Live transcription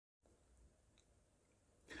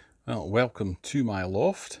Well, welcome to my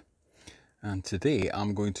loft, and today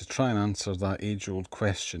I'm going to try and answer that age-old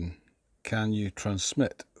question: can you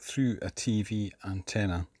transmit through a TV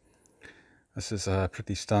antenna? This is a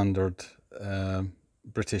pretty standard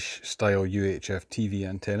British style UHF TV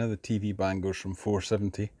antenna. The TV band goes from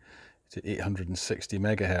 470 to 860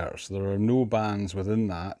 megahertz. There are no bands within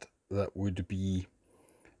that would be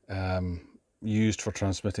used for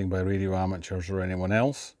transmitting by radio amateurs or anyone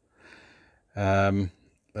else.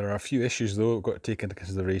 There are a few issues though we've got to take into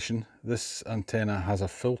consideration. This antenna has a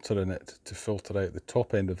filter in it to filter out the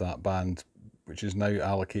top end of that band, which is now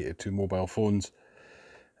allocated to mobile phones,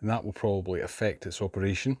 and that will probably affect its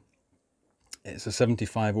operation. It's a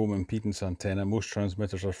 75 ohm impedance antenna. Most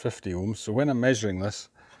transmitters are 50 ohms. So when I'm measuring this,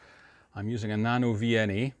 I'm using a nano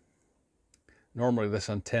VNA. Normally this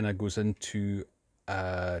antenna goes into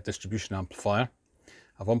a distribution amplifier.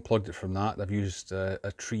 I've unplugged it from that. I've used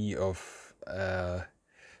a tree of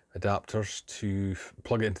adapters to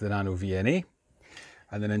plug it into the nano VNA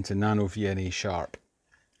and then into nano VNA sharp.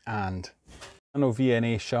 And nano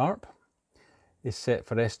VNA sharp is set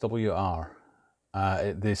for SWR.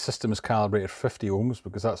 The system is calibrated for 50 ohms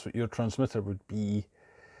because that's what your transmitter would be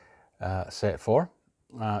set for.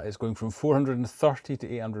 It's going from 430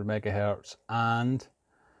 to 800 megahertz, and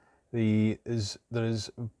there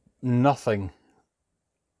is nothing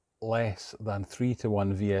less than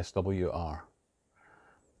 3:1 VSWR.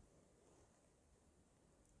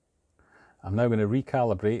 I'm now going to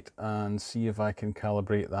recalibrate and see if I can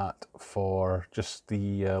calibrate that for just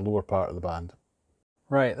the lower part of the band.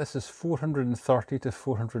 Right, this is 430 to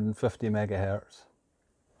 450 megahertz.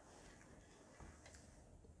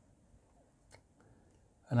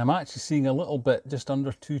 And I'm actually seeing a little bit just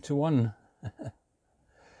under 2:1.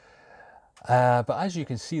 But as you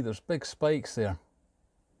can see, there's big spikes there.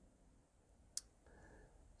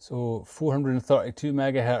 So 432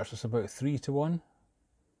 megahertz is about 3:1.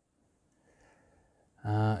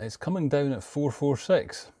 It's coming down at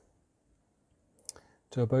 446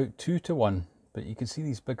 to about 2:1, but you can see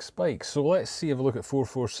these big spikes. So let's see if I look at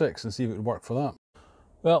 446 and see if it would work for that.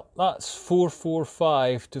 Well, that's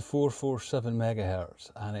 445 to 447 megahertz,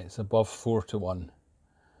 and it's above 4:1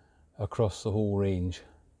 across the whole range.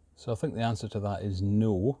 So I think the answer to that is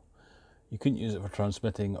no. You couldn't use it for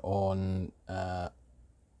transmitting on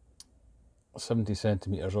 70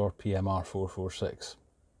 centimeters or PMR 446.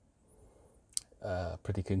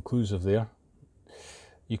 Pretty conclusive there.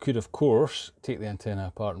 You could, of course, take the antenna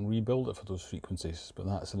apart and rebuild it for those frequencies, but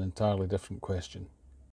that's an entirely different question.